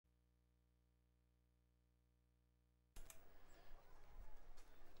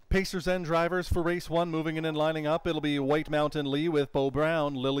Pacers and drivers for race 1 moving in and lining up. It'll be White Mountain Lee with Beau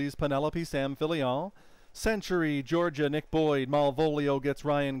Brown, Lily's Penelope, Sam Filion. Century, Georgia, Nick Boyd. Malvolio gets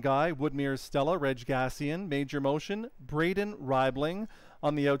Ryan Guy. Woodmere's Stella, Reg Gassian. Major Motion, Braden Reibling.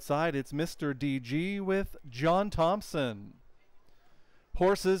 On the outside, it's Mr. DG with John Thompson.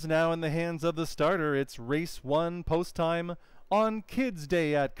 Horses now in the hands of the starter. It's race 1 post time on Kids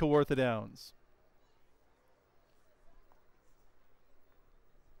Day at Kawartha Downs.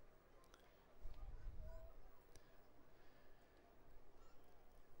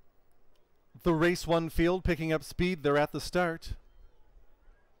 The race 1 field picking up speed. They're at the start.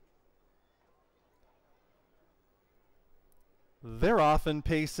 They're often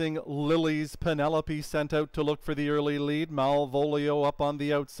pacing. Lily's Penelope sent out to look for the early lead. Malvolio up on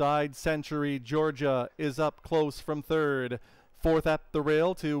the outside. Century, Georgia is up close from third. Fourth at the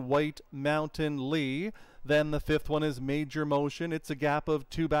rail to White Mountain Lee. Then the fifth one is Major Motion. It's a gap of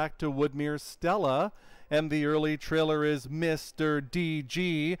 2 back to Woodmere Stella. And the early trailer is Mr.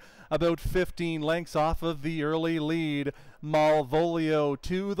 DG, about 15 lengths off of the early lead. Malvolio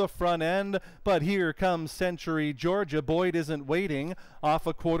to the front end, but here comes Century, Georgia. Boyd isn't waiting, off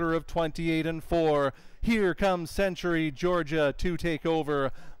a quarter of 28 and 4. Here comes Century, Georgia to take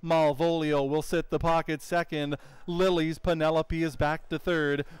over. Malvolio will sit the pocket second. Lily's Penelope is back to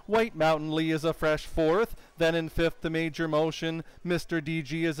third. White Mountain Lee is a fresh fourth. Then in fifth, the Major Motion. Mr.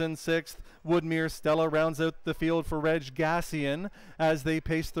 DG is in sixth. Woodmere Stella rounds out the field for Reg Gassian as they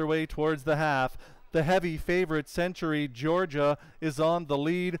pace their way towards the half. The heavy favorite Century, Georgia, is on the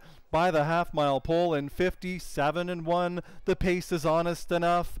lead by the half-mile pole in 57 and 1. The pace is honest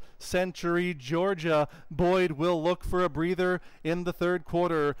enough. Century, Georgia. Boyd will look for a breather in the third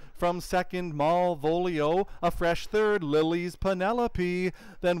quarter. From second, Malvolio. A fresh third, Lily's Penelope.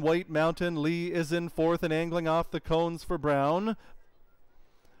 Then White Mountain Lee is in fourth and angling off the cones for Brown.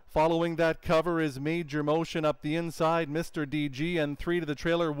 Following that cover is Major Motion up the inside, Mr. DG, and 3 to the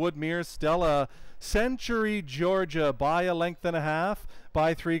trailer, Woodmere Stella. Century, Georgia by a length and a half,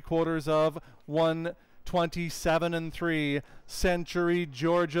 by 3/4 of 1:27 and 3. Century,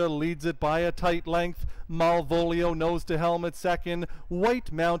 Georgia leads it by a tight length. Malvolio nose to helmet second.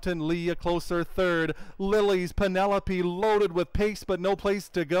 White Mountain Lee a closer third. Lily's Penelope loaded with pace but no place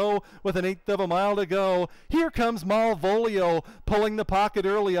to go with an 1/8 of a mile to go. Here comes Malvolio pulling the pocket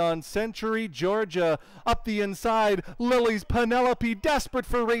early on Century, Georgia. Up the inside, Lily's Penelope desperate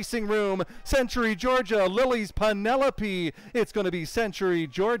for racing room. Century, Georgia, Lily's Penelope. It's going to be Century,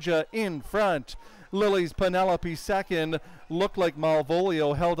 Georgia in front. Lily's Penelope second. Looked like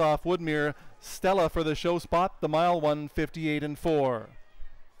Malvolio held off Woodmere Stella for the show spot. The mile 1:58 and 4.